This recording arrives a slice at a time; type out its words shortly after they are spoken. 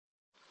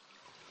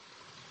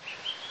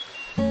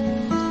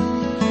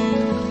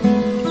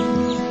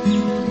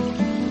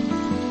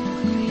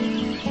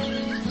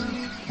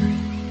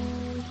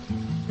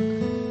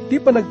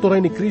panagturay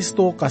ni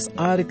Kristo kas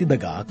ari ti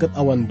daga ket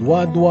awan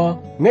dua-dua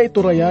nga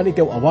iturayan iti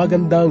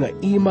awaganda nga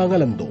ima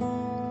nga lando.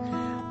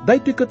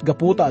 Daytoy ket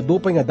gaputa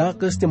adupay nga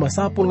dakes ti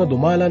masapol nga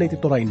dumalan iti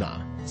turay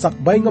na,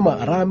 sakbay nga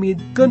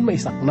maaramid ken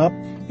maisaknap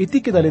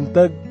iti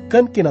kinalinteg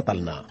ken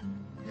kinatalna.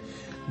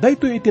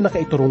 Daytoy iti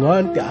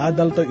nakaiturungan ti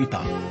adal tayo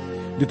ita.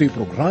 Dito'y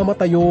programa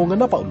tayo nga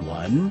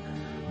napauluan,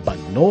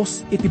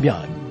 Bagnos iti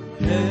Biyan.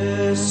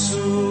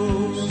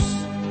 Jesus,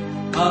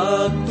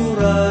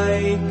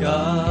 agturay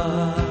ka,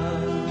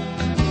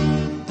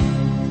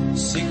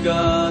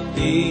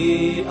 sikati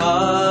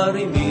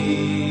arimi,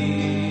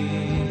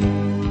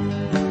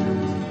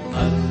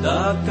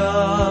 anda ka,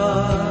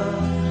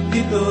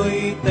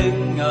 dito'y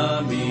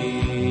tengami,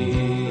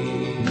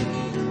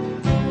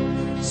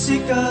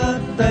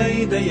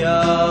 sikatay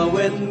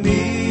dayawen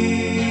mi.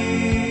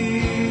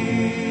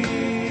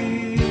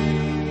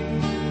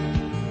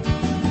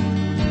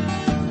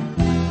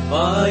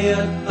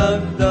 Mayat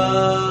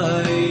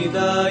agday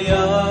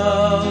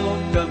dayaw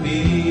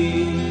kami,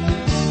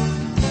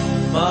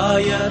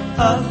 mayat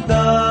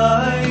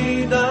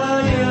agday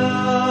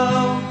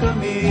dayaw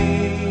kami,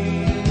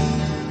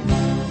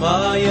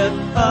 mayat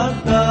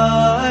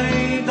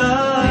agday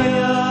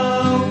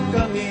dayaw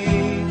kami,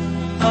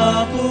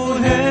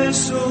 Apo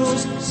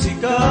Jesus,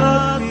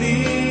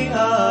 sikati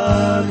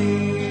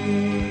ari.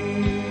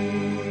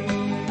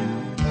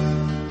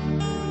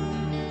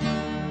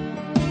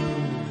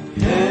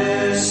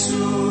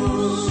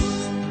 Jesus,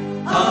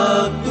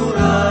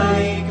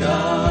 agturay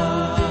ka,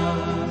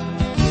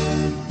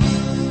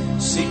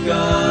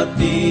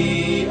 sikati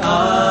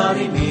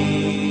arimi,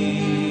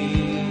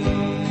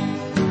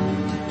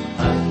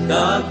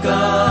 handa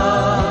ka,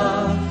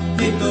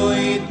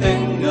 dito'y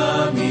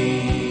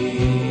tengami,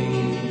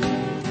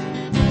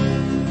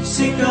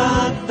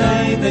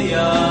 sikatay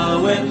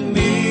dayawen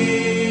mi.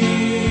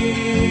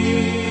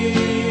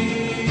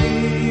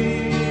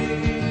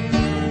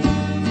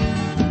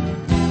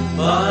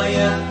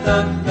 Mayat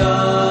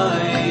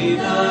agday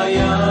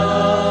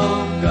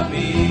dayaw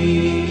kami,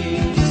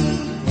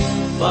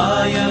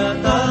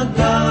 mayat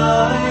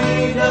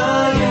agday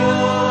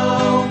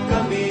dayaw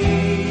kami,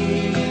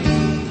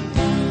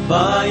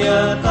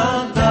 mayat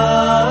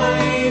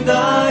agday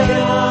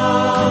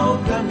dayaw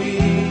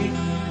kami,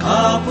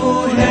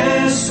 Apo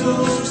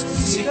Jesus,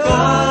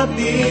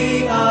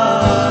 sikati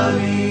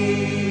ari.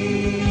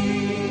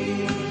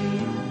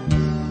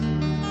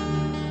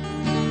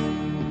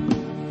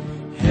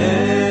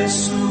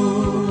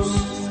 Jesus,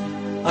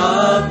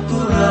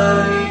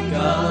 agturay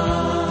ka,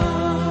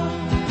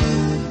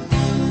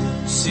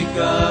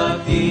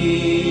 sikati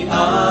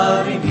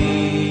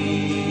arimi,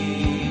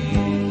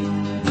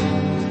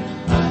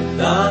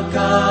 handa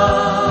ka,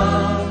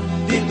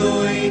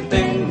 dito'y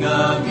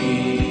tengami,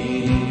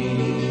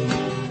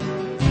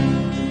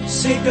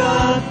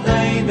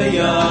 sikatay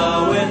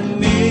dayawen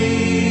mi.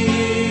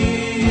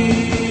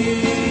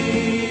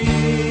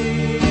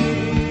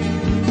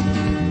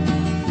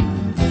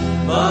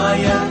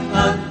 Mayat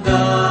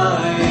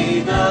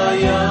agday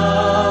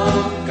dayaw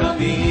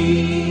kami,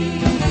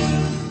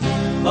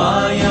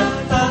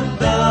 mayat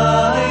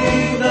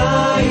agday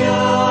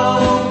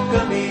dayaw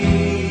kami,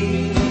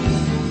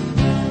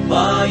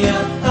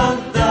 mayat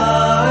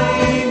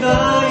agday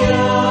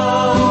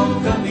dayaw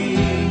kami,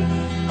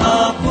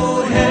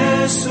 Apo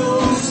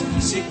Jesus,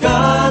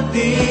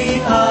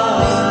 sikati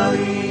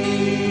ari.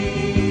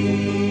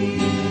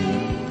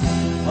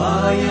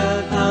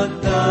 Mayat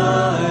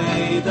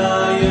agday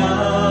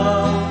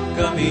dayaw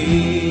kami,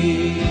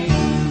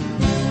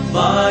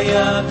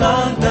 mayat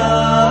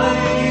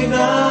agday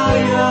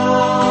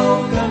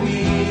dayaw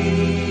kami,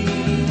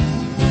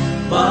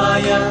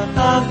 mayat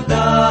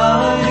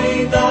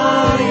agday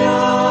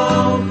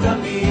dayaw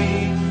kami,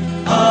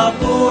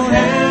 Apo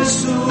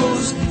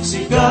Jesus,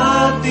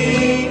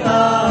 sikati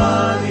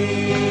ari.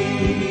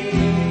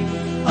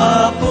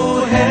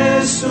 Apo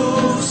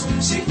Jesus,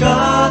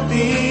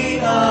 sikati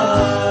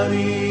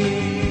ari.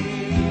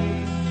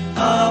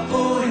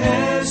 Apo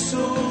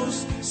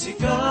Jesus,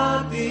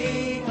 sikati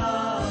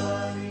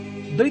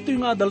ari. Daytoy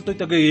nga adaltoy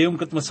tagayayom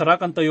ket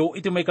masarakan tayo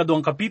iti may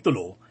kaduang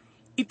kapitulo,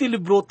 iti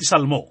libro ti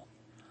Salmo.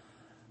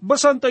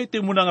 Basan tayo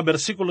iti muna nga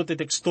bersikulo ti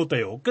teksto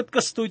tayo, ket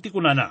kastoy ti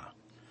kunana.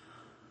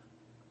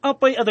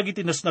 Apay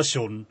adagiti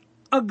nasnasyon,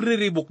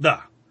 agriribok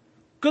da,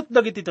 ket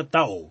dagiti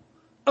tattao,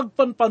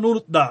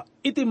 agpanpanunot da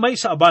iti may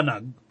sa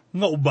abanag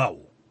nga ubaw.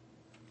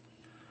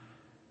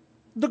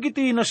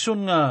 Dagiti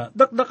nasyon nga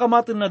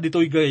dakdakamaten na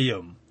ditoy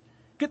gayam,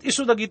 ket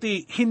iso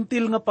dagiti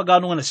hintil nga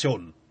pagano nga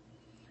nasyon.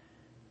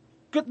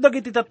 Ket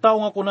dagiti tattao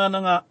nga kunana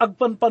nga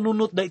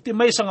agpanpanunot da iti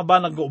may sa nga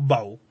banag nga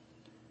ubaw,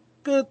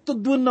 ket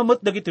tudwan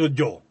namet dagiti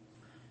Hudyo.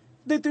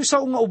 Ditoy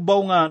sao nga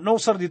ubaw nga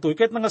nausar ditoy,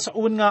 ket nga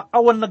saun nga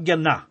awan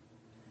nagyan na.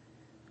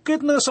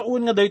 Ket nga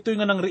saun nga daytoy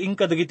nga nang riing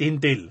ka dagiti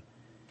hintil.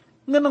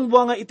 Nga nang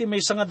buwa nga iti may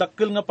nga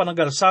dakkel nga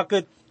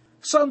panagarsakit,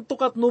 saan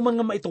tukat numan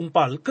nga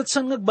maitungpal, ket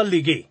saan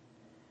ngagbaligi.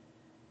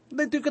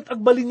 Daytoy ket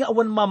agbali nga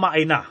awan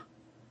mamaay na,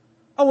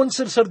 awan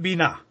sirserbi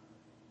na.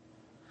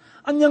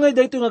 Anya ngay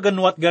daytoy nga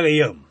ganuat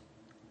gagayam.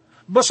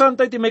 Basan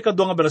tayo ti may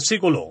kadwa nga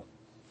bersikulo.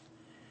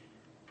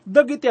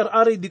 dagiti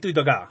ari dito'y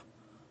daga,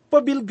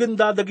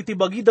 pabilganda dagiti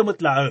bagi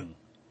damatlaeng,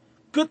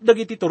 ket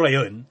dagiti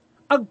turayon,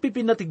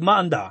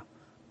 agpipinatigmaan da,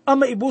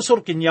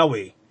 maibusor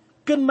kinyawe,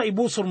 ken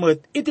maibusor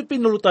met iti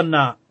pinulutan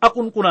na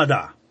akun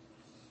kunada.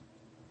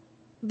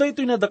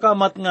 Daytoy na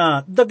dakamat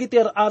nga dagiti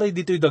ari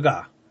dito'y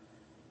daga,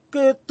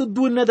 ket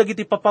tudun na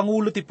dagiti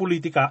papangulo ti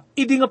politika,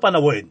 idi nga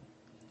panawen.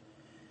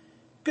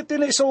 Ket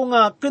tinaisaw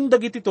nga ken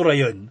dagiti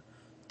turayon,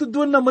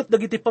 tudun na met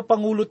dagiti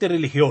papangulo ti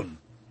relihiyon.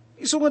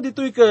 Isu nga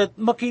dito'y ket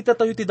makita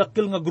tayo ti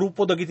dakkel nga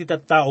grupo dagiti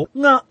tattao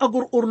nga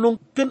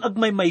agururnong ken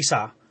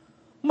agmaymaysa,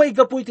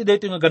 maigapoy ti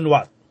daytoy nga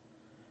ganwat.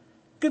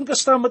 Ken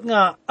kastamat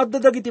nga adda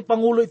dagiti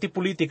pangulo iti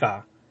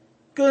politika,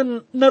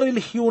 ken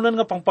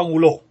narelihiyonan nga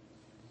pangpangulo.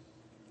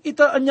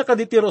 Itaan niya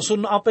kaditi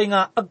rason na apay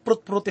nga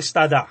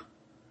agprotestada.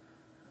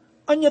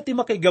 Anya ti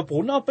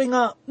makaigapo na apay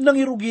nga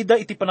nangirugida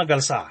iti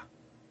panagalsa.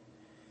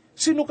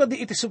 Sino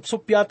kadi iti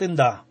supsupyaten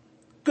da,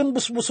 ken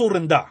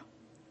busbusuren da.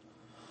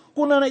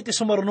 Kuna na iti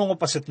sumarunong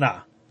pasit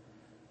na,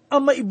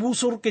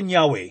 maibusor ken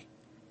Yahweh,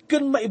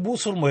 ken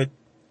maibusor met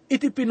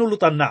iti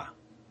pinulutan na.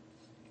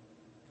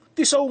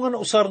 Ti sao nga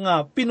nausar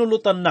nga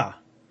pinulutan na,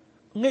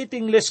 nga iti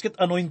Ingles ket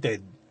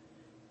anointed,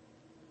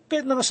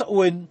 kahit nga sa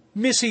uwen,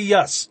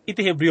 Mesiyas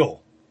iti Hebreo.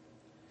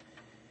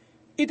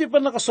 Iti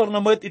panakasor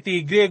na met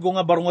iti Griego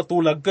nga baro nga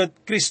tulag ket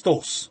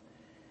Christos,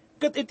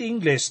 ket iti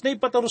Ingles na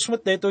ipatarus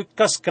met detoy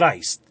kas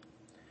Christ.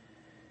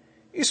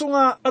 Isu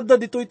nga adda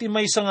dito iti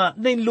maysa nga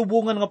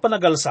nainlubungan nga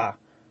panagalsa,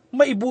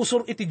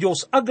 maibusor iti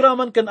Dios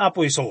agraman ken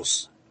Apo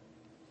Hesus.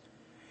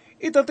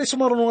 Ita ti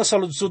sumarunong nga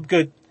saludsud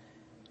ket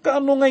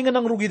kaano ngay nga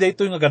nangrugi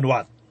daytoy nga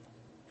ganwat.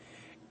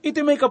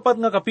 Iti may kapat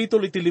nga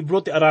kapitulo iti libro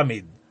ti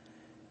Aramid,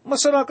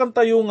 masarakan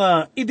tayo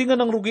nga idi nga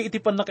nangrugi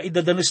iti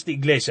panakaidadanes ti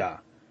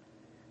iglesia.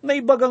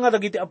 Naibaga nga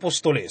dagiti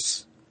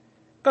apostoles,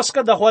 kas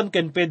kada Juan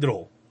ken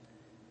Pedro,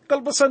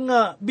 kalpasan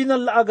nga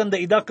binalaagan da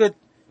idaket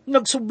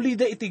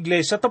nagsublida iti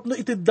iglesia tapno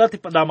iti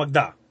dati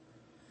padamagda.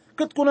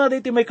 Ket kunada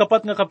iti may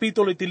kapat nga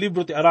kapitulo iti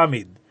libro ti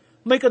Aramid,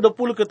 may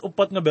 24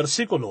 nga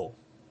bersikulo.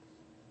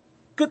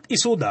 Ket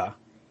isuda,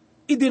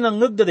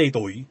 idinangeg da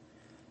daytoy,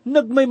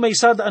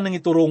 nagmaymaysadaan ng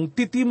iturong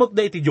titimak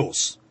da iti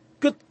Diyos,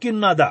 ket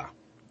kinada.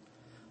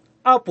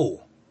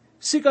 Apo,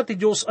 sika ti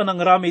Diyos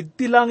anang ramid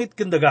ti langit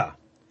ken daga,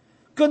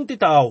 ken ti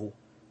tao,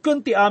 ken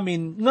ti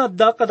amin nga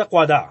da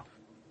kadakwada.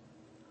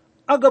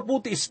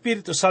 Agapu ti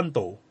Espiritu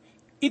Santo,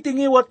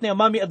 itingiwat ni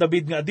Amami a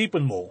David nga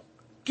adipon mo,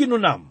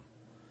 kinunam.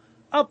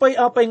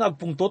 Apay-apay nga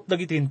agpungtot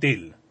dagiti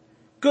hintil,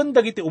 ken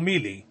dagiti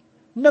umili,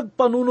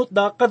 nagpanunot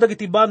da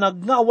kadagiti banag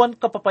nga awan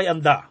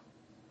kapapayanda.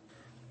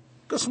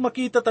 Kas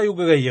makita tayo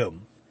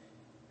gagayam,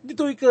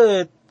 dito'y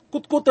ket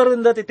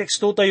kutkutaran da ti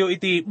teksto tayo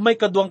iti may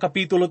kaduang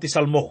kapitulo ti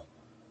Salmo.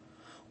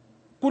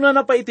 Kuna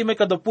na pa iti may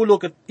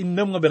 26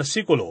 nga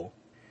bersikulo,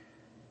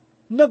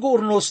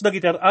 nag-uurnos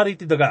dagiti ari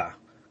ti daga,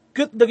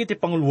 ket dagiti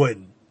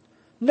pangulwen,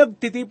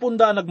 nagtitipon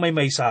da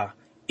nagmaymaysa,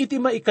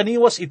 iti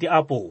maikaniwas iti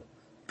Apo,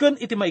 ken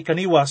iti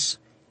maikaniwas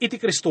iti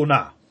Kristo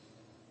na.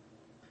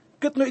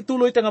 Ket no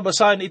ituloy ta nga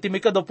basahan iti may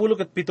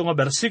 27 nga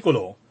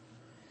bersikulo,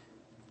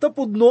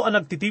 tapudno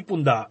ang nagtitipon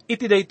da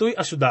iti daytoy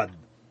a syudad,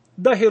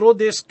 da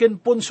Herodes ken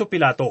Poncio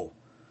Pilato,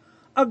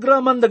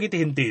 agraman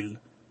dagiti hintil,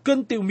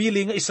 ken ti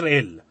umili nga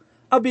Israel,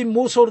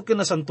 abimusor ken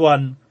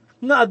nasantuan,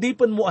 nga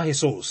adipen mo a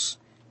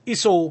Jesus,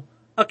 iso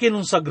a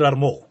kinunsagrar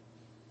mo.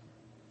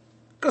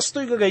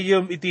 Kastoy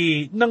gagayem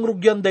iti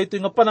nangrugyan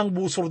daytoy nga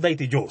panangbusor da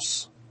iti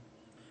Diyos.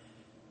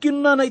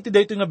 Kinuna iti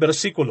daytoy nga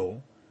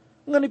bersikulo,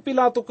 nga ni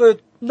Pilato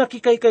ket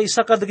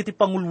nakikaykaysa kadagiti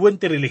pangulwen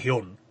ti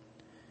relihiyon.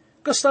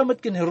 Kastamet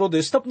ken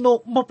Herodes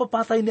tapno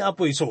mapapatay ni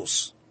Apo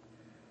Hesus.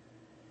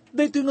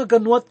 Daytoy nga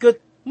ganwat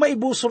ket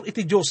maibusor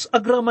iti Diyos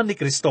agraman ni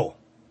Kristo.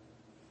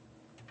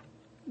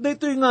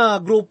 Daytoy nga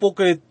grupo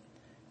ket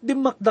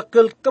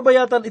dimmakdakkel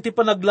kabayatan iti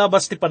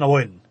panaglabas ti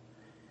panawon.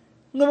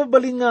 Nga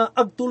mabaling nga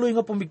agtuloy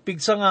nga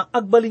pumigpigsa nga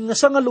agbaling nga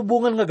sa nga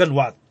lubungan nga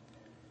ganwat.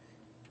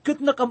 Ket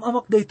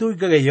nakamamak daytoy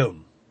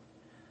gagayem.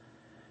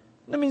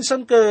 Na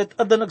minsan ket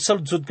adda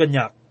nagsaludsod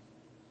kanyak.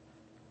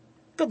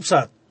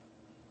 Kabsat,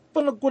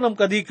 panagkunam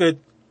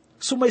kadiket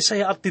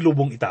sumaysaya at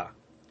tilubong ita.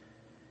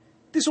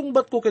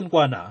 Tisungbat ko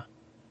kenkwana,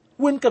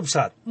 wen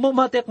kabsat,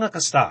 mamatek nga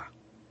kasta.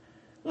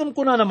 Ngam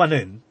kuna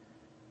namanen,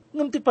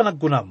 ngam ti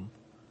panagkunam,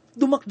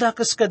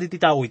 dumakdakas ka di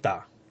ti tao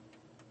ita.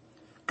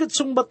 Ket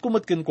sungbat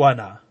kumat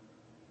kenkwana,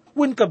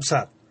 wen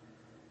kabsat,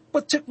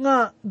 patsek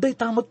nga day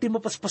tamot ti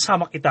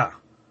mapaspasamak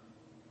ita.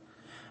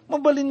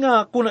 Mabalin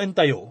nga kunain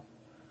tayo,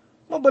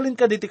 mabalin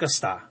ka di ti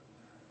kasta,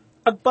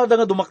 agpada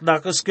nga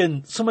dumakdakas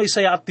ken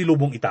sumaysaya at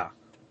tilubong ita.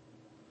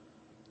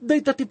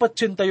 Dayta ti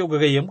patsen tayo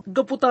gagayem,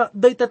 gaputa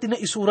dayta ti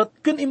naisurat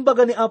ken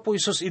imbaga ni Apo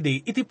Isos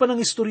idi, iti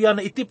panang istorya na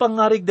iti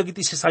pangarig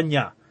dagiti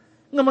sisanya,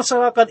 nga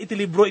masarakan iti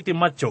libro iti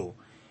Matthew,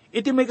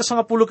 iti may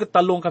 13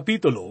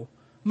 kapitulo,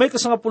 may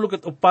 14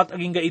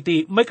 aging ga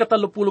iti may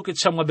 30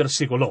 nga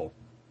bersikulo.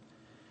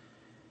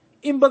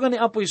 Imbaga ni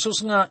Apo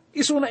Isos nga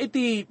isuna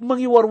iti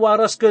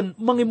mangiwarwaras ken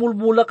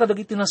mangimulmula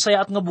kadagiti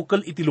nasayaat nga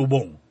bukal iti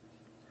lubong.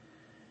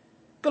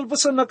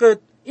 Kalpasan na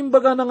ket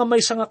imbaga na nga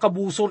may nga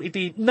kabusor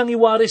iti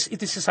nangiwaris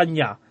iti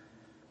sisanya,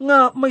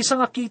 nga may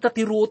nga kita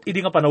ti ruot idi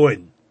nga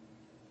panawin.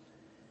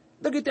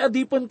 Dagiti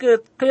adipan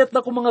kayat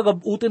na ko mga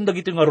gabutin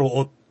dagiti nga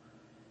ruot.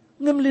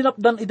 Ngem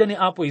linapdan ida ni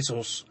Apo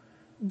Isus,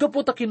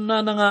 gaputakin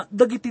na nga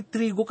dagiti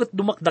trigo ket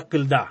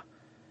dumakdakkel da.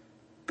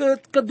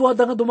 Ket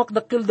kadwada nga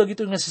dumakdakkel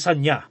dagito nga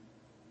sisanya.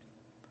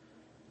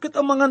 Ket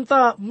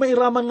amanganta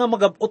mairaman nga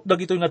magabot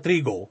dagito nga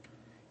trigo,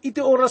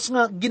 iti oras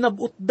nga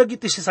ginabot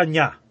dagiti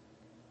sisanya.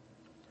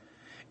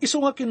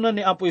 Isu nga kinna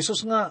ni Apo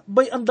Isus nga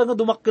bayanda nga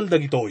dumakkel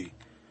dagitoy.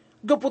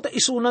 Gaputa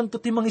isunan to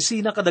ti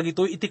mangisina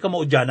kadagitoy iti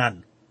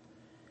kamaudyanan.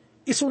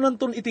 Isunan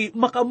ton iti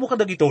makamu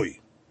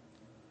kadagitoy.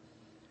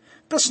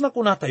 Kas na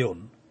kuna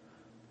tayon,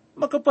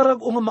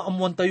 makaparag o nga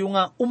maamuan tayo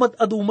nga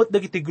umad-adumat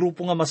dagiti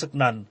grupo nga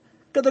masaknan,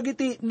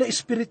 kadagiti na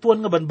espirituan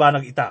nga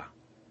banbanag ita.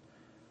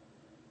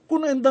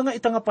 Kuna enda nga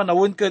ita nga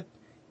panawin ket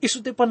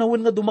isu ti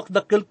panawin nga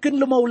dumakdakkel ken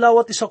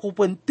lumawlawat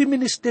isakupen ti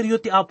ministeryo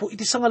ti Apo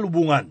iti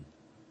sangalubungan.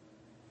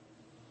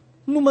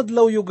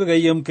 Numadlaw yu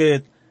gagayem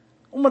ket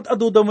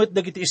umad-adudamit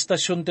dagiti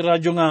istasyon ti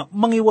radyo nga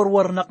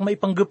mangiwarwarnak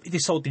maipanggep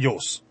iti sao ti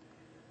Dios.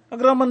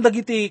 Agraman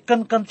dagiti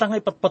kankanta nga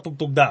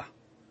ipatpatugtog da.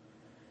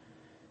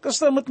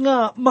 Kastamat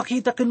nga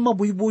makita ken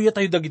mabuybuya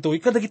tayo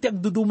dagitoy kadagiti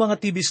agduduma nga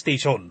TV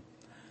station.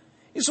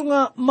 Isu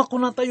nga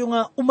makuna tayo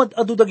nga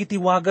umad-adu dagiti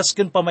wagas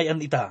ken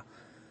pamayan ita.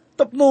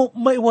 Tapno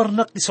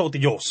maiwarnak ti sao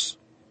ti Dios.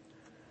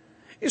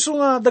 Isu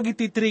nga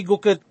dagiti trigo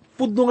ket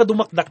pudno nga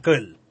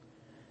dumakdakkel.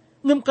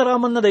 Ngem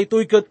karaman na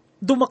daytoy ket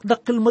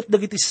dumakdakkel met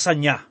dagiti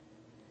sisanya.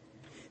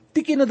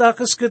 Ti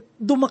kinadakas ket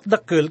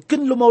dumakdakkel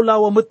ken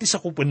lumawlawa met ti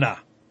sakupen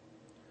na.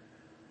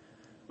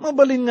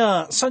 Mabalin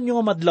nga sanyo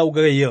nga madlaw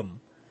gayem.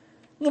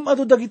 Ngem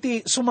adu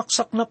dagiti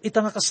sumaksaknap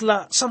ita nga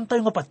kasla san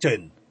tayo nga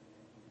patyen.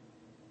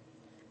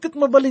 Ket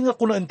mabalin nga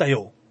kunaan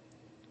tayo.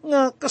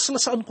 Nga kasla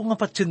saan ko nga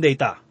patyen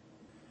dayta.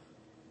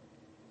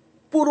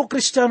 Puro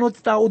Kristiyano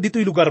ti tao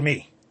dito'y lugar mi.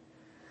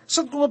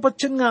 San ko nga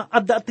patyen nga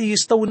adda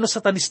ateista wenno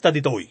satanista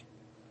ditoy.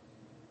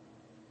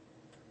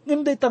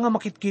 Ngem dayta nga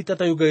makitkita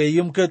tayo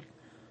gayem ket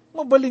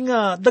mabalin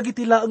nga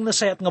dagiti laeng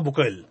nasayat nga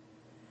bukel.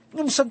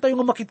 Ngem san tayo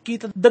nga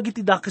makitkita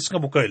dagiti dakes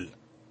nga bukel.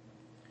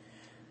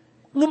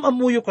 Ngem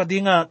amuyo ka di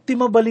nga,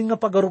 timabaling nga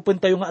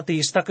pagarupen tayo nga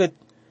ateista ket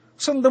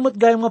sandamat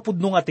gayam nga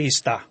pudno nga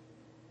ateista.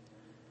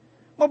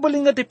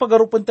 Mabaling nga ti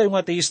pagarupen tayo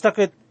nga ateista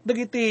ket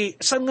dagiti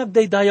san nga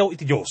daydayaw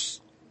iti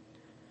Dios.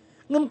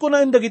 Ngem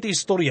kunaen dagiti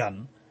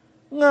istoryan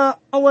nga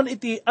awan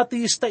iti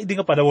ateista idi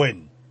nga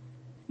padawen.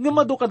 Ngem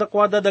adu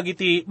kadakwada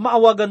dagiti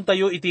maawagan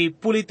tayo iti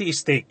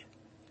politeistic.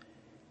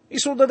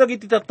 Isuda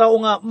dagiti tattao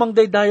nga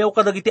mangdaydayaw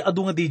kadagiti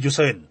adu nga di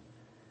Diosen.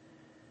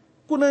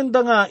 Kunaen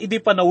da nga idi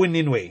panawin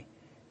ninwe.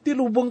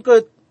 Tilubong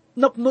ket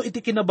napno iti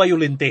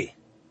kinabayolente.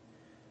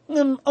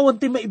 Ngem awan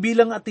ti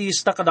maibilang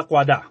ateista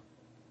kadakwada.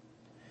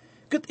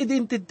 Ket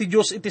idintid ti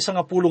Dios iti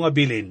sangapulo nga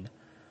bilin.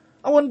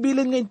 Awan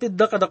bilin nga intid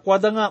da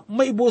kadakwada nga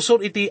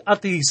maibusor iti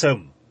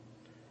atheism.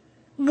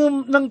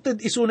 Ngem nangted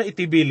isuna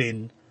iti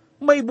bilin,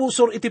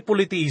 maibusor iti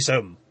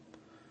polytheism.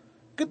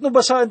 Ket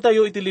nabasaan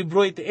tayo iti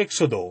libro iti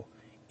Exodo,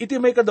 iti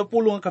may 10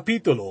 nga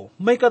kapitulo,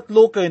 may 3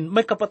 ken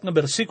may 4 nga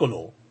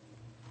bersikulo.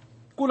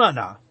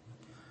 Kunana,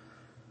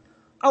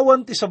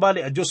 awan ti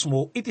sabali a Diyos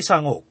mo iti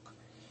sangok.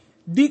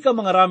 Di ka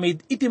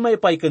mangaramid iti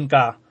maipayken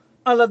ka,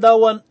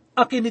 aladawan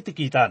akin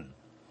itikitan.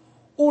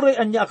 Uray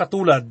anya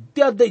akatulad, ti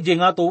adda ije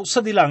ngato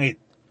sa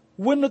dilangit.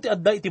 Wenno ti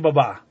adda iti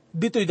baba,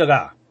 dito'y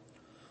daga.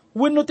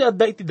 Wenno ti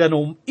adda iti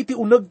danom, iti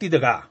uneg ti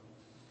daga.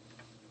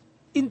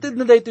 Inted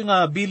na dayto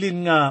nga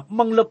bilin nga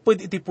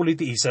manglapid iti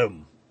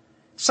polytheism.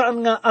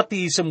 Saan nga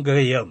atheism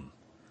gayam?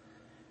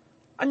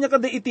 Anya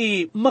kada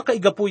iti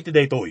makaigapo iti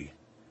daytoy.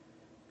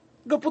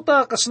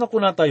 Gaputa kas na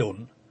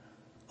kunatayon,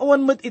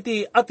 awan met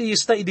iti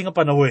ateista idi nga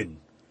panawin,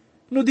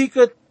 no di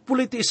ket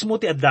politismo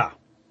ti adda.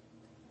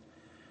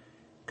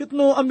 Ket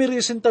no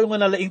amirisin tayo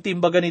nga nalaing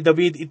timbaga ni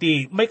David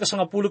iti may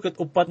 10 ket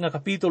 4 nga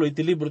kapitulo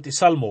iti libro ti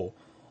Salmo,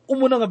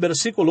 umuna nga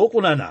bersikulo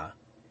kunana,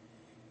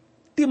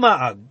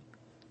 timaag,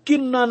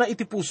 kinnana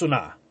iti puso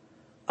na,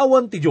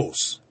 awan ti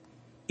Diyos,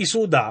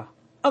 isuda,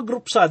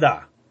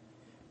 agrupsada,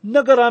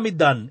 nagaramid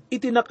dan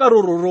iti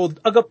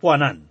nakarururod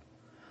agapwanan,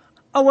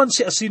 awan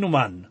si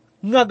asinuman,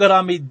 nga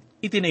garamid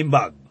iti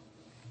naimbag.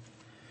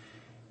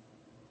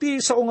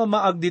 Ti sao nga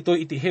maag dito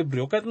iti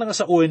Hebreo, kahit nga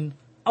sauen,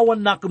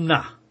 awan nakem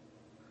na.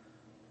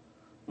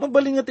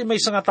 Mabaling nga ti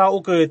may nga tao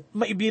ket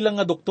maibilang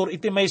nga doktor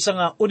iti may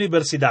nga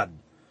universidad.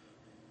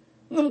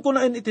 Ngam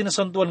kunaen iti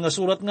nasantuan nga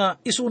surat nga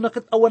isuna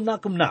ket awan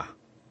nakem na.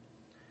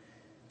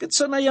 Ket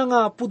sanaya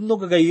nga pudno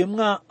gagayem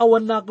nga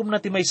awan nakem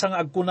na ti may nga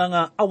agkuna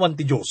nga awan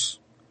ti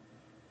Dios.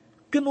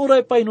 Ken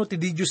uray payno ti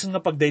Dios nga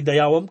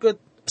pagdaydayawam ket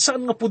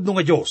saan nga pudno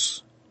nga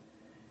Dios.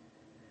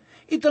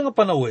 Ita nga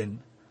panawin,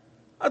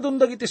 adun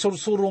dagiti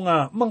sursuro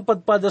nga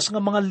mangpadpadas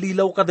nga mga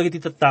lilaw kadagiti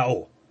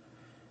tattao.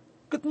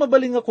 Ket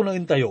mabaling nga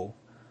kunain tayo,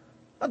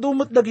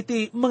 adumat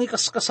dagiti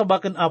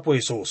mangikaskasabaken Apo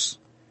Jesus,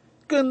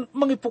 ken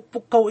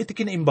mangipukpukaw iti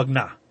kinaimbag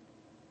na.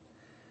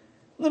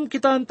 Ngam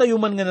kitaan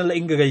tayo man nga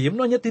nalaing gagayem,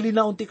 no anya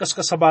tilinaon ti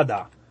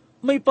kaskasabada,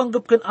 may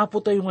panggap ken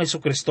Apo tayo nga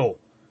Jesucristo.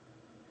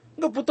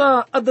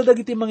 Gaputa, adda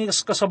dagiti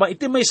mangikaskasaba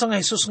iti may nga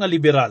Jesus nga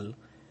liberal,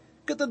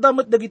 Ket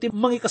damat dagiti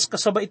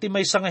mangikaskasaba iti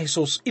maysa nga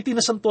Hesus iti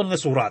nasantuan nga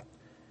surat.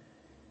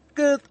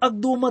 Ket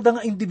agdumada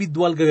nga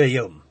individual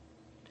gagayem.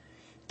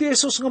 Ti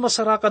Hesus nga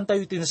masarakan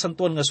tayo iti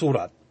nasantuan nga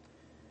surat.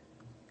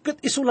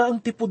 Ket isula ang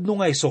tipudno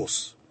nga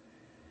Hesus.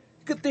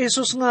 Ket ti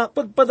Hesus nga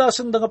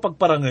pagpadasan da nga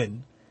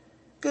pagparangen.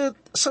 Ket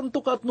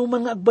santo ka at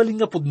numan nga agbaling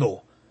nga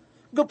pudno.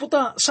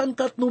 Gaputa saan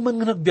ka at numan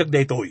nga nagbiag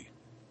daytoy.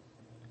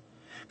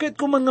 Ket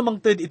kuman nga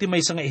mangted iti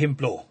maysa nga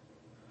ehemplo.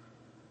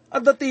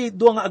 At dati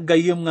dua nga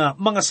aggayem nga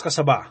mangas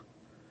kasaba.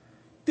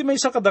 Ti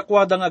maysa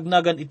kadakwada nga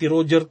agnagan iti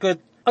Roger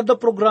ket adda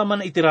programa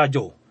na iti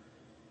radyo.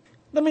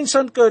 Na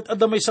minsan ket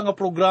adda maysa nga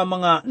programa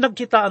nga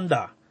nagkitaan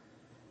da.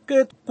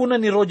 Ket kuna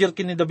ni Roger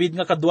kini David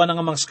nga kadwa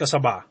nga mangas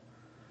kasaba.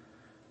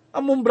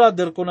 Among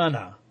brother kuna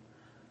na,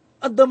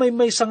 adda may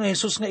maysa nga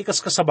Jesus nga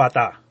ikas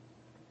kasabata.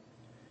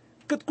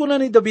 Ket kuna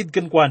ni David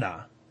ken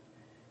kuana,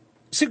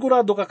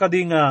 sigurado ka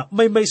kadi nga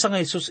may maysa nga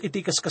Jesus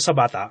iti ikas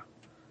kasabata.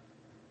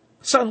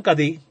 Saan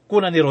kadi?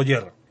 Kuna ni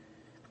Roger.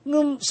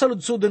 Ngem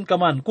saludsuden ka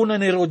man, kuna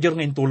ni Roger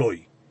nga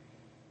intuloy.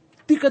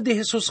 Di kadi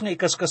Jesus nga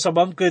ikas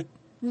kasabam ket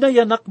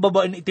nayanak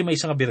babaen iti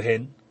maysa nga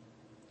birhen.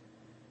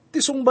 Ti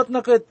sungbat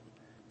na ket,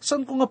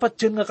 san ko nga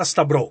patyen nga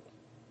kastabro?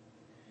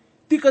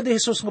 Di kadi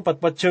Jesus nga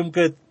patpatyem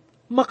ket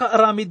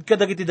makaaramid ka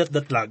dagiti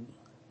datdatlag.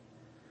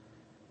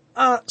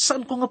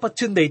 Saan ko nga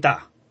patyen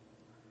dayta?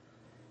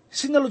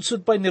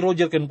 Sinaludsud pa ni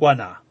Roger ken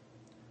kuana,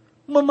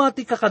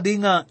 mamati ka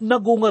kadi nga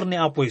nagungar ni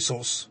Apo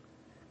Jesus.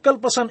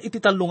 Kalpasan iti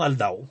talong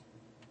aldaw.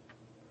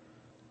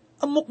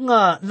 Amok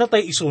nga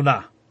natay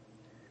isuna.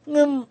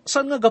 Ngem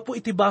saan nga gapo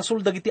iti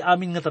basol dagiti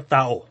amin nga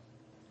tattao.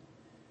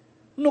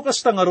 No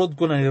kasta nga rod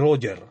ko na ni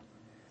Roger,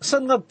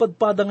 saan nga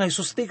padpada nga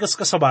Jesus tikas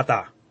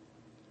kasabata.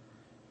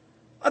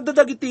 At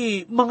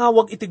dagiti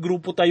mangawag iti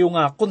grupo tayo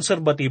nga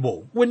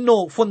konserbatibo,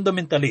 wenno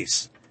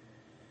fundamentalist.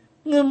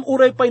 Ngem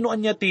uray pay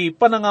noan niya ti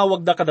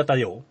panangawag da kada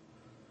tayo,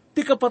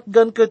 ti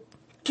kapatgan ket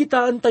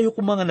kitaan tayo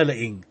kumanga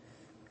nalaing.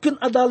 Ken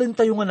adalin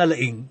tayo nga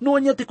nalaing,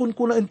 noan niya ti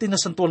kunkunaan ti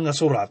nasantuan nga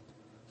surat,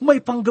 may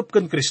panggap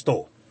ken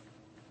Kristo.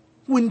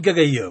 Wen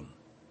gagayem,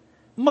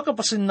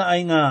 makapasin na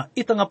ay nga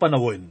ita nga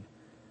panawon.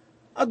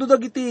 Ado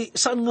dagiti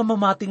saan nga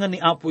mamati nga ni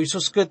Apo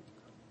Isus ket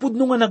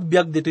pudno nga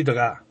nagbiag dito'y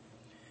daga.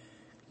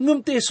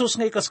 Ngem ti Jesus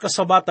nga ikas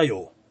kasaba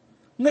tayo,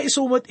 nga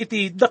isumat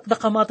iti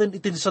dakdakamaten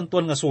iti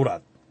nasantuan nga surat.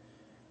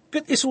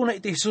 Ket isuna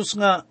iti Jesus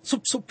nga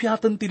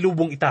supsupyatan ti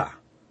lubong ita.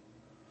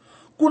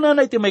 Kuna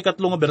na iti may 3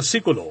 nga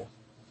bersikulo,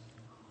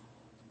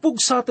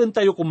 pugsaten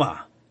tayo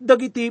kuma,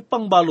 dagiti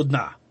pangbalod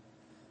na.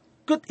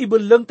 Ket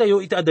ibelang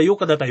tayo iti adayo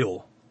kada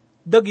tayo,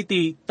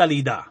 dagiti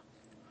talida.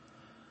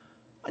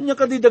 Anya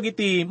kadi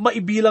dagiti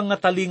maibilang nga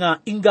tali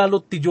nga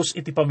inggalot ti Diyos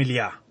iti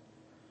pamilya.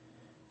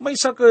 May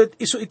sakit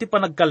iso iti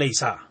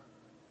panagkalaysa.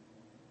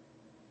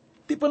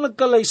 Ti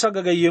panagkalaysa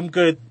gagayem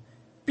ket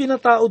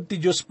pinataod ti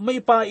Diyos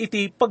may pa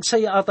iti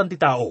pagsayaatan ti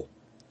tao.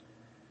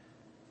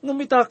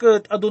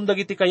 Ngumitaket adun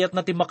dagiti kayat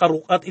na ti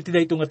makarukat iti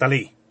dayto nga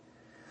tali.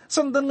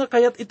 Sandan nga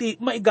kayat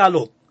iti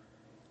maigalot.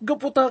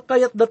 Gaputa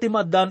kayat dati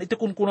madan iti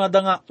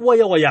kunkunada nga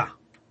waya-waya.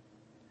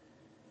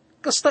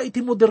 Kasta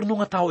iti moderno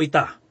nga tao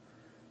ita.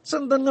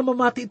 Sandan nga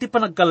mamati iti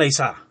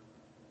panagkalaysa.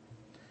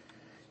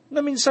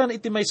 Na minsan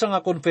iti may nga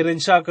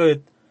konferensya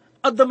ket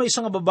adda may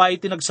nga babae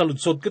iti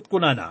nagsaludsod ket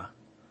kunana,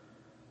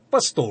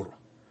 Pastor,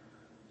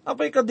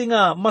 apay kadi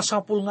nga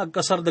masapul nga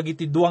agkasar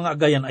dagiti dua nga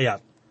agayan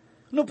ayat.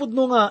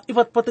 Nupudno nga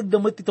ipatpateg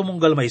damit iti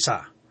monggal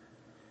maysa.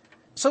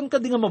 San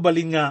kadi nga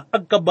mabalin nga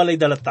agkabalay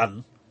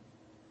dalatan?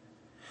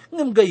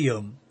 Ngem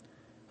gayem,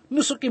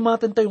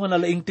 nusukimaten tayo nga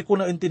nalaing ti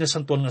kunaan ti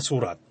nasantuan nga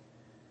surat.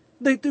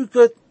 Daytoy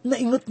ket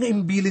naingat nga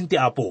imbilin ti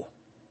Apo.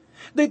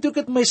 Daytoy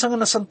ket maysa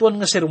nga nasantuan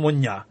nga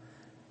seremonya,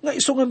 nga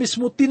iso nga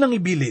mismo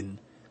tinangibilin,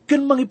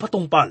 ken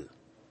mangipatungpal.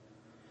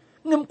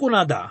 Ngem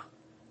kunada,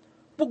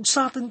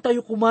 pugsaten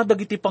tayo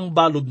kumadag iti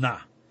pangbalod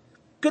na,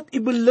 ket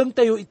ibelang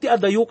tayo iti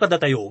adayo kada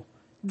tayo,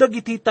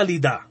 dagiti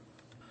talida.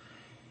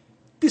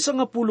 Ti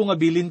 10 nga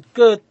bilin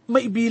ket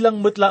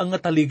maibilang metlaang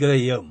nga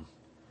taligayam.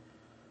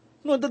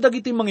 No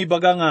dadagiti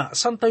mangibaga nga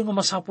san tayo nga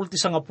masapul ti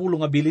 10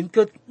 nga bilin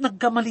ket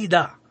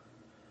nagkamalida.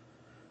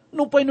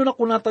 No payno na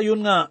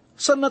kunatayon nga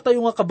san na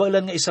tayo nga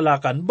kabalan nga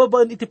isalakan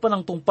babaan iti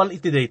panangtungpal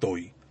iti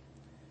daytoy.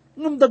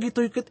 Ngem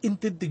dagitoy ket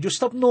inted ti Dios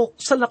tapno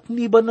sa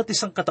lakniban na ti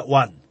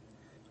sangkatawan.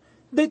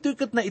 Daytoy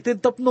ket na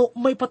ited tapno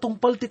may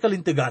patungpal ti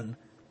kalintegan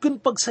ken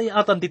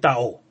pagsayaatan ti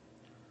tao.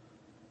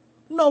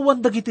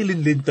 Naawan dagiti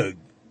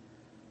linlinteg.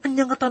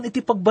 Anyangatan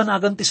iti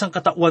pagbanagan ti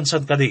sangkatawan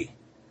san kadi.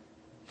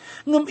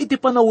 Ngem iti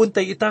panawon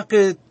tay ita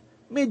ket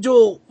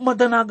medyo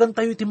madanagan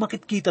tayo iti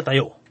makitkita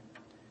tayo.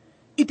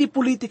 Iti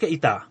politika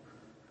ita,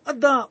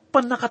 adda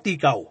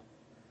pannakatikaw.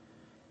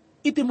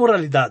 Iti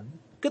moralidad,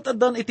 ket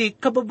addan iti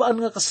kababaan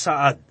nga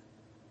kasaad.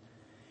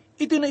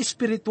 Iti na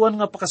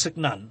espirituan nga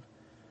pakaseknan,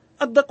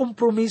 adda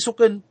kompromiso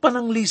ken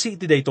pananglisi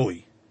iti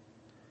daytoy.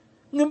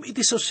 Ngem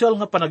iti sosyal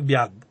nga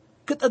panagbiag,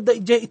 ket adda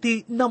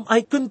iti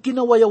namay ken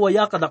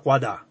kinawaya-waya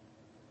kadakwada.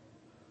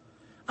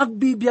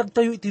 Agbibiyag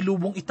tayo iti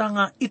lubong ita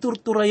nga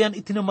iturturayan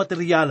iti na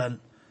materyalan,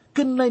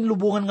 ken nain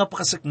lubungan nga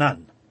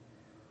pakaseknan.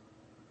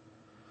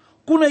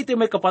 Kuna iti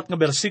may 4 nga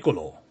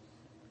bersikulo,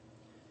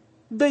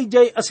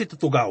 Dayjay as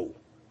itutugaw,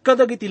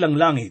 kadagiti lang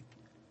langit,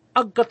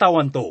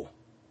 agkatawan to,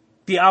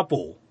 ti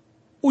Apo,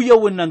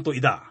 uyawan nanto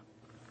ida.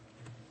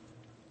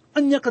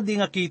 Anya kadi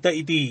nga kita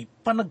iti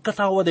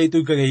panagkatawa da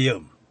ito'y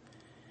kagayam.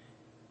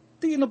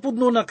 Ti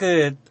napudno na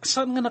ket,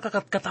 saan nga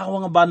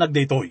nakakatkatawa nga banag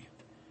da ito'y?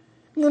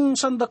 Ngan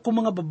sandak ko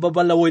mga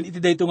babalawin iti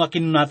da ito nga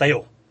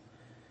kinunatayo.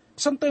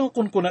 San tayo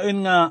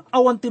kunkunain nga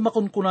awan ti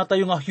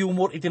makunkunatayo nga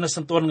humor iti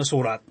nasantuan nga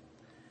surat.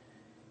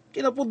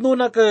 Kinapudno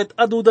na ket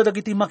aduda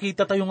dagiti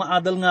makita tayo nga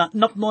adal nga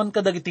napnuan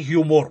ka dagiti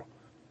humor.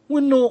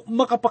 Wenno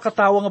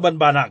makapakatawa nga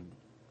banbanag.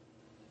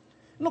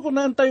 No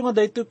kunaan tayo nga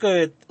daytoy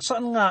ket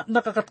saan nga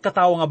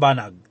nakakatkatawa nga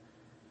banag.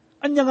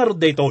 Anya nga rod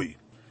daytoy.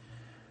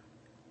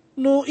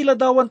 No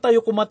iladawan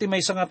tayo kumati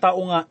may nga tao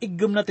nga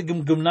iggem na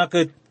tigumgem na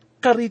ket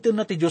kariton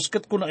na ti Diyos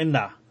ket kunaan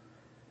na.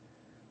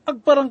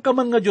 Agparang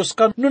kaman nga Diyos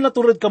ka no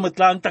natured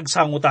kametla ang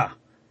tagsango ta.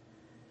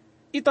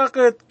 Ita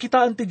ket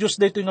kitaan ti Diyos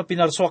daytoy nga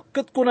pinarswak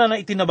ket kunana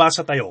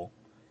itinabasa tayo.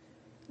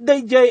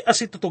 Dayjay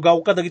as itutugaw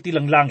kadagiti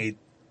lang langit,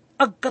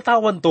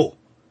 agkatawan to,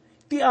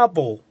 ti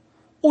Apo,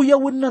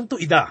 uyawan nanto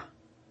ida.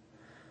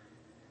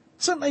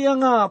 San aya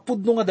nga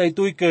pudno nga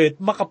daytoy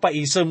ket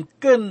makapaisem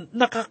ken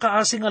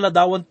nakakaasing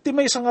aladawan ti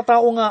maysa nga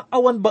tao nga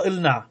awan bael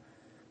na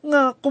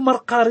nga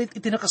kumarkarit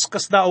iti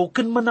nakaskas dao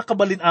ken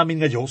manakabalin amin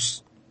nga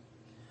Dios.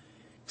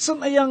 San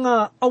aya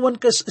nga awan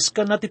kas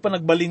iskan na ti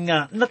panagbalin nga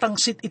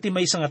natangsit iti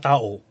maysa nga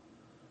tao.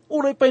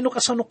 Uray pay no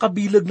kasano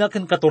kabilag na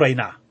ken katuray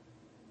na.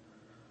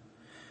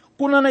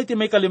 Kuna na iti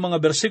may kalimang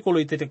bersikulo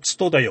iti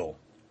teksto tayo.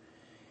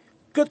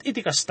 Ket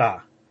iti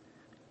kasta,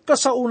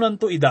 kasaunan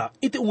to ida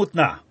iti ungot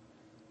na.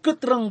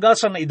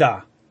 Katranggasan na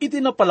ida, iti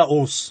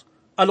napalaos,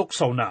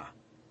 aloksaw na.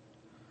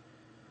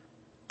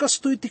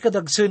 Kastoy ti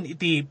kadagsen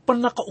iti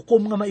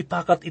panakaukom nga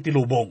maipakat iti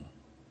lubong.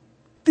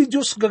 Ti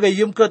Diyos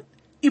gagayem kat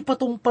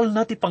ipatungpal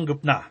na ti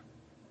panggap na.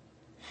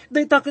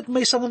 Daytakit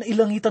may sangan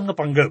ilangitan nga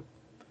panggap.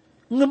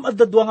 Ngam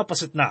addadwa nga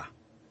pasit na.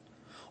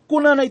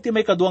 Kuna na iti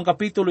may kaduang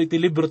kapitulo iti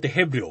libro ti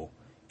Hebreo,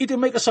 iti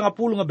may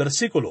kasangapulo nga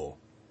bersikulo,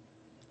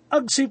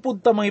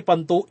 agsipod ta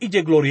mangipanto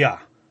ije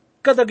gloria,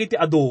 kadagiti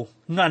ado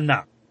nga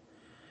anak.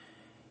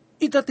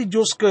 Ita ti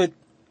Diyos ket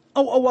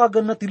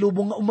awawagan na ti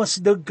lubong nga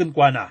umasdag ken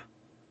kuana.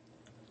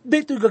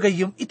 Daytoy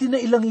gagayem iti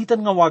nailangitan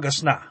nga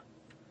wagas na.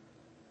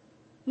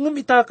 Ngem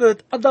ita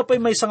ket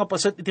adapay may nga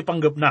paset iti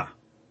panggap na.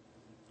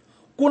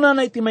 Kuna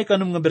na iti may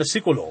kanum nga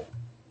bersikulo,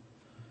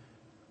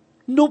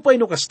 nupay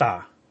no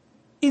kasta,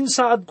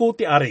 insaad ko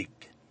ti arik,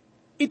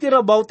 iti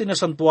rabaw ti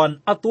nasantuan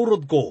at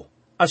turod ko,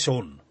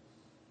 asyon.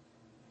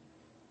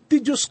 Ti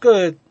Diyos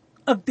ket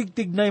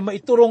agtigtignay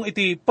maiturong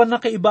iti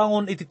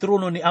panakaibangon iti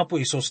trono ni Apo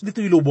Isos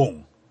dito'y lubong.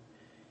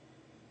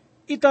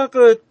 Ita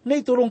ket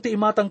naiturong ti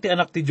imatang ti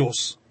anak ti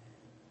Diyos,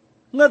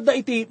 nga da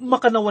iti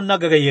makanawan na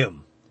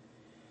gagayem.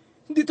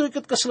 Dito'y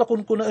ket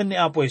kaslakon kunaan ni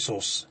Apo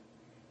Isos,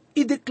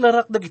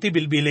 ideklarak dagiti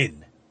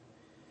bilbilin.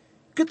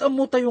 Ket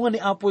ammo tayo nga ni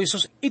Apo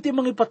Isos iti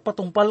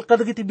mangipatpatungpal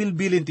kadagiti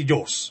bilbilin ti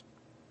Diyos.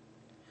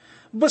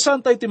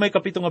 Basan tayo ti may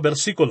kapito nga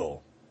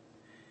bersikulo,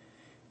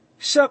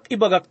 siyak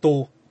ibagak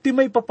to ti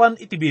may papan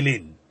iti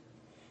bilin.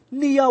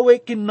 Ni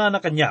Yahweh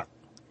kinana kanyak,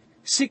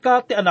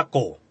 sika ti anak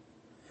ko,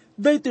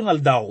 dayto nga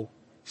aldaw,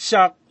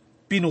 siyak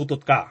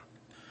pinutot ka.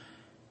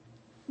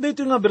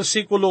 Dayto nga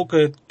bersikulo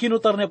ket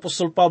kinutar ni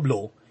Apostol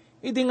Pablo,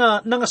 idi nga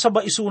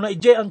nangasaba isuna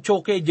ije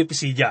Antioquia ije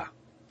Pisidia.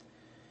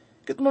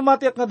 Ket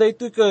mamatiak nga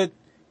dayto ket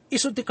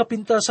iso ti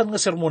kapintasan nga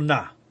sermon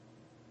na.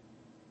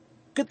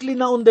 Ket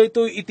linaon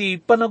dayto iti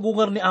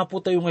panagungar ni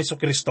Apo tayo nga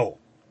Jesu-Kristo.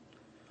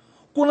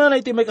 Kuna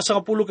na iti may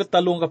kasangapulo ket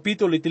talong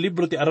kapitulo iti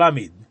libro ti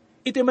Aramid,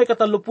 iti may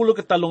katalupulo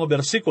ket talong nga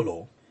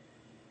bersikulo,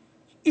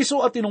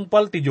 iso at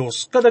tinungpal ti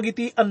Diyos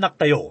kadagiti anak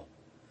tayo,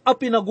 a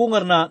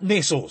pinagungar na ni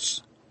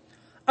Jesus.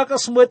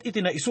 Akasmet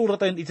iti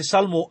naisuratan iti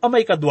Salmo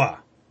amay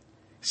kadwa,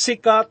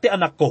 sika ti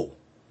anak ko,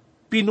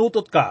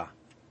 pinutot ka,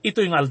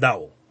 ito'y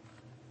ngaldaw.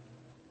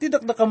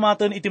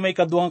 Tidakdakamatan iti may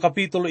kaduang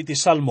kapitulo iti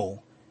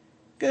Salmo,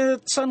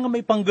 ket saan nga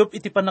may panggap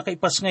iti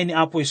panakaipasngay ni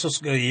Apo Isos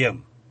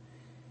gayem.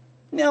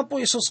 Ni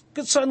Apo Isos,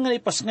 ket saan nga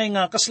ipasngay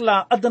nga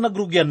kasla adda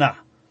nagrugyan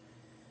na.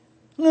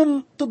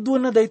 Ngam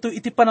tudwan na dayto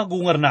iti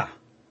panagungar na.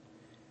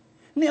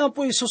 Ni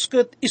Apo Isos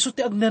ket iso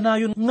ti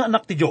agnanayon nga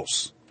anak ti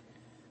Diyos.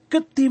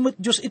 Ket timet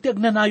Diyos iti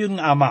agnanayon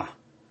nga ama.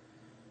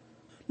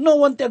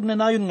 Nawan ti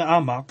agnanayon nga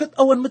ama, ket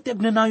awan met ti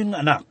agnanayon nga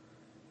anak.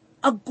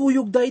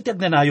 Agkuyog da iti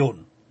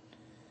agnanayon.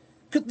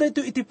 Ket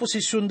dayto iti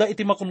posisyon da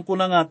iti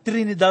makunkuna nga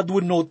Trinidad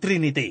wenno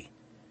Trinity.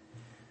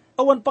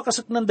 Awan pa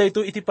kasaknan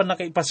dayto iti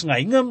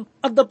panakaipasngay, ngam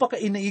adda pa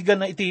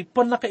kainaigan na iti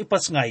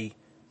panakaipasngay,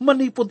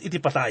 manipod iti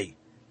patay.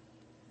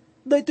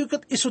 Dayto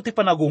ket iso ti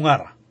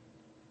panagungar.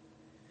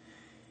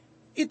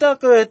 Ita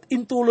ket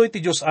intuloy ti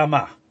Diyos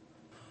Ama.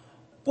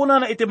 Kuna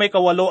na iti may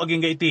kawalo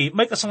aging iti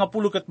may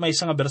kasangapulo ket may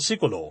nga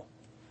bersikulo,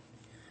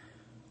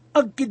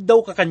 agkid daw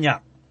ka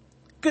kanyak,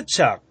 ket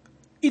siyak,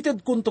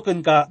 ited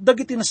kuntuken ka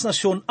dagiti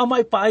nasnasyon a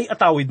maipaay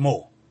atawid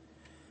mo.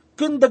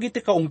 Ken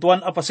dagiti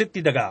kaungtuan apasit ti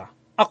daga,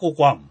 ako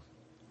kwam.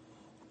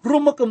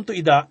 Rumakam to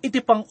ida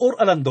iti pang-or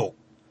alandok,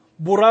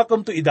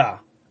 burakam to ida,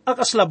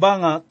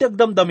 akaslabanga ti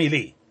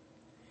agdamdamili.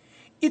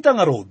 Ita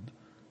nga rod,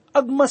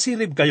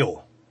 agmasirib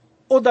kayo,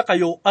 o da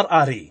kayo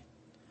arari.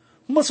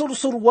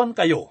 Masursurwan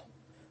kayo,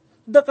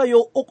 da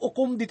kayo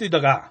ukukum dito'y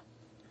daga.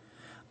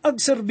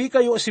 Agserbi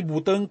kayo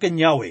asibuteng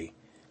kenyawe,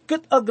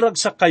 ket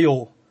agragsak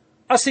kayo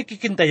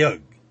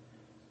asikikintayag.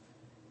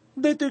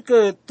 Dito'y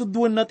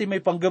ketuduan na ti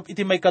may panggap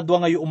iti may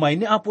kadwa ngayon umay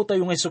ni Apo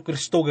tayo ng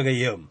Jesu-Kristo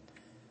gagayem.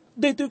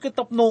 Dito'y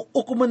ketapno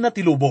ukuman na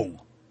ti lubong.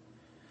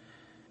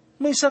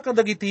 May sa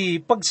kadagiti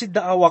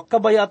pagsidaawak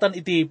kabayatan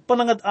iti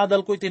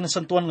panangad-adal ko iti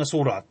nasantuan nga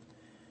surat.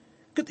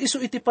 Ket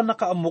iso iti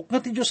panakaamok nga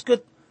ti Diyos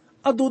ket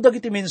adu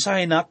dagiti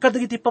mensahe na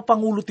kadagiti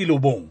papangulo ti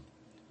lubong.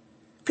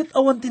 Ket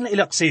awan ti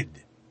nailaksid.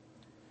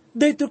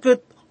 Dito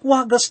ket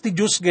wagas ti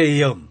Diyos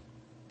gayam.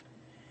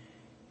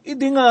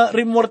 Idi nga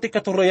rimor ti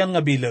katurayan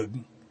nga bilag.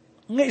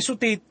 Nga iso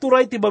ti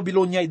turay ti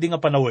Babilonia idi nga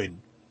panawin.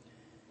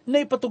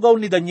 Na ipatugaw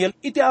ni Daniel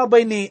iti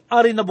abay ni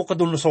Ari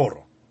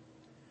Nabucodonosor.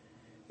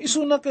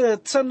 Iso na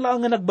ket san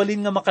lang nga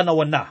nagbalin nga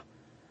makanawan na.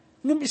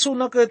 Ngam iso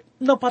na ket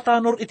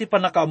napatanor iti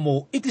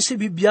panakaamo iti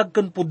sibibiyag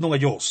ken pudno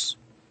nga Diyos.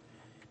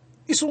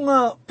 Iso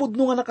nga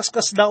pudno nga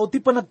nakaskas dao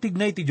ti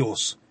panagtignay ti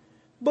Diyos.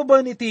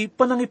 Babaen iti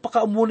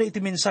panangipakaamu na iti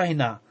mensahe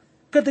na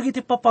kadagiti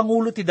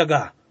papangulo ti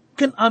daga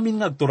ken amin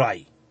nga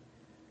agturay.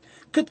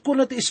 Ket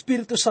kuna ti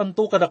Espiritu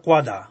Santo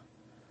kadakwada,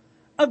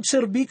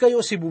 agserbi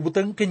kayo si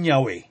bubuteng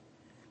kenyawe,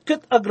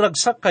 ket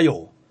agragsak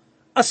kayo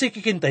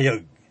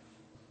asikikintayag.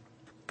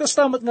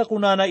 Kastamat nga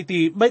kunana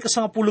iti may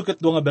kasangapulo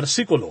ket dua nga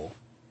bersikulo,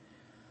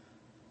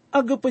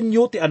 agapen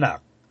nyo ti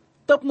anak,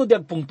 tapno di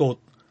agpungtot,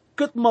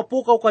 ket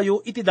mapukaw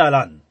kayo iti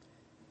dalan.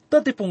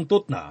 Tati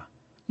pungtot na,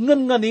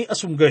 ngan ngani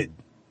asungged.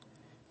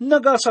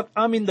 Nagasat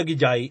amin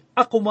dagijay,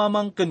 ako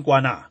mamang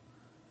kenkwana.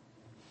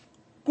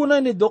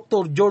 Kuna ni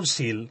Dr. George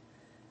Hill,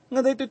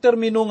 nga dito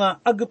termino nga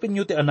agapen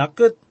nyo ti anak,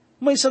 ket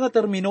may nga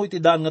termino iti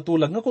daan nga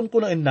tulag nga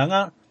kunkunain na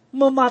nga,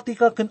 mamati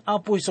ka ken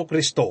Apo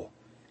Jesu-Kristo,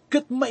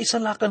 ket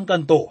maisalakan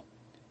kanto,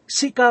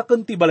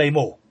 sikaken ti balay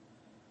mo.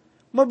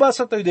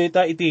 Mabasa tayo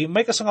data iti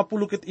may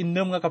kasangapulukit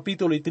innem nga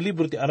kapitulo iti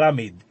libro ti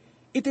Aramid,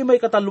 iti may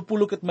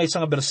katalupulukit may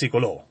nga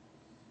bersikulo.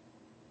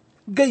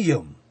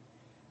 Gayem,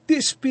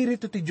 ti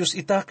Espiritu ti Diyos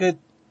itaket,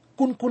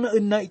 kun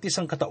kunaan na iti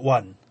sang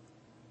katawan.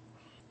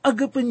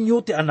 Agapen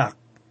nyo ti anak,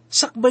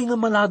 sakbay nga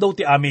maladaw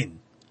ti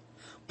amin.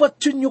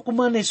 Patsyon nyo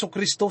kuman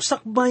Jesu-Kristo,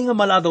 sakbay nga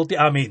maladaw ti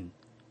amin.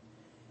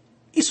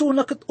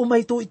 Isuna ket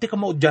umay to iti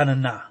kamaudyanan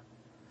na.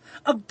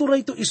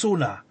 Agturay to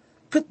isuna,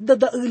 ket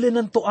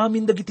dadailenan to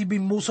amin dagiti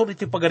bimusor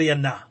iti pagarian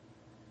na.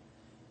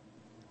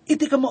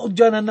 Iti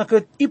kamaudyanan na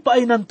ket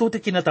ipaainan to ti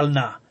kinatal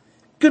na,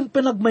 ken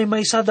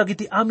penagmaymaysa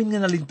dagiti amin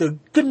nga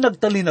nalinteg, ken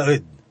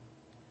nagtalinaed.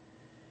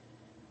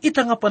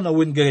 Ita nga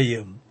panawin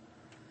gayem,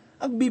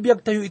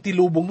 agbibiyag tayo iti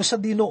lubong na sa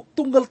dino,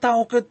 tunggal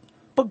tao ket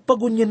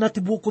pagpagunyan na ti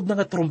bukod na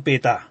nga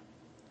trompeta.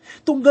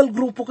 Tunggal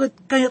grupo ket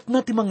kayat na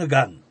ti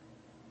mangagan.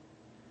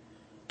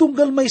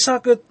 Tunggal may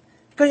sakit,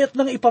 kayat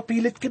nang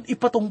ipapilit ken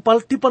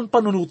ipatungpal ti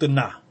panpanunutin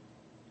na.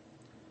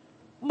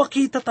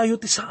 Makita tayo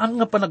ti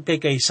saan nga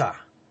panagkaykaysa,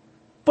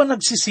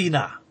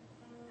 panagsisina,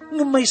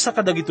 nga may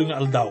sakadagito nga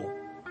aldaw.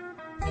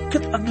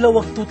 Ket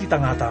aglawag to ti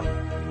tangatang,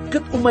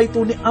 ket umay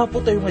to ni Apo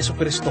tayo nga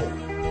Jesu-Kristo.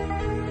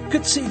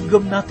 Ket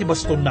siigam na ti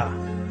baston na,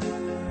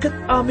 ket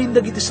amin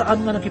dagiti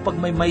saan nga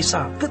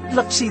nakipagmaymaysa, ket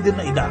laksiden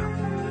na ida.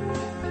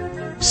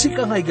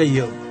 Sika nga'y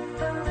gayem,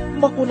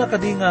 makuna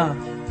ka di nga,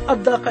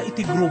 adda ka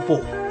iti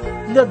grupo,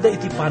 nga da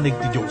iti panig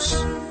ti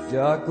Diyos.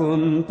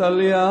 Jakun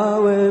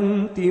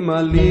talyawen ti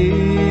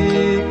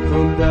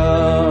malikoda,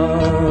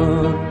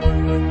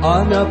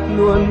 anap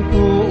nuan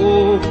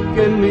tuok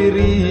ken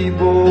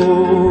miribo,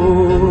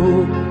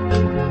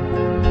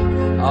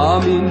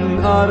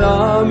 amin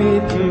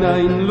aramit na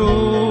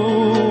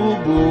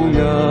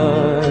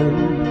inlubungan,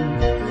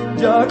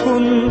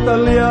 jakun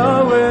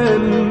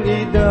talyawen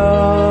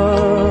ida.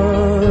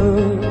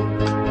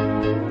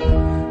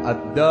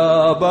 At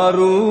da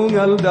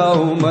barungal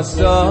daw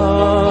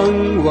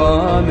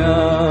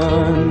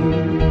masangwanan,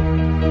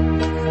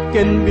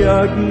 ken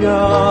biag nga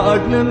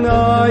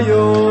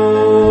agnanayon,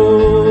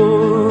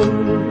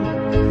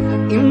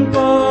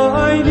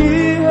 impaay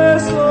ni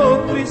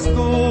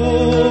Jesu-Kristo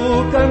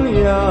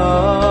kanya,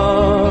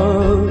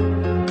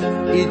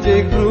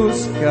 ije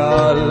krus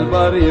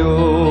Kalbaryo.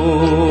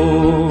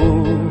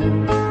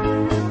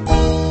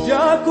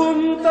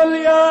 Jakun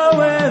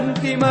talyawen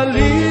ti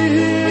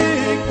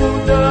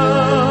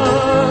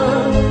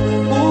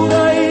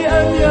uray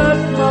anyat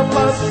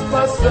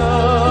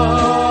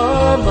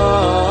mapaspasama,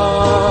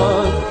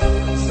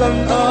 sang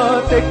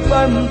atek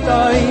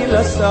bantay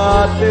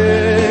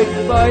lasatek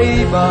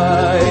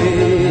baybay,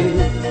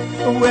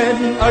 wen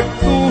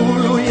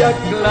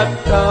agtuluyak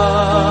latta.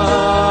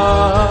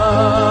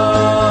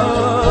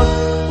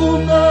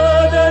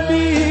 Umada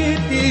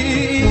diti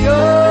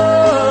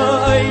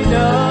ay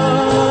na,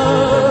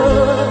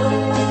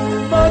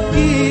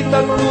 makita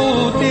ko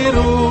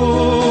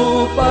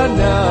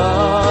na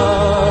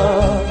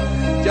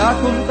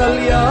jakun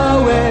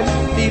talyawen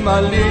ti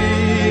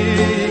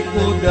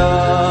malikuda,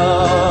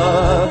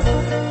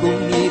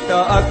 kung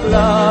ita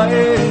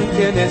aklaen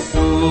ken Jesus.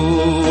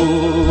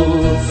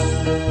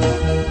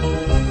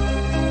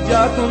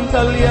 daton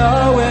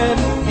talyawen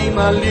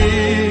imalikuda.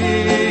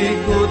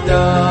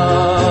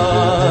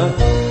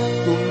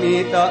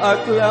 Kumita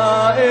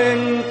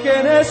aklaeng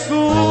ken Jesus,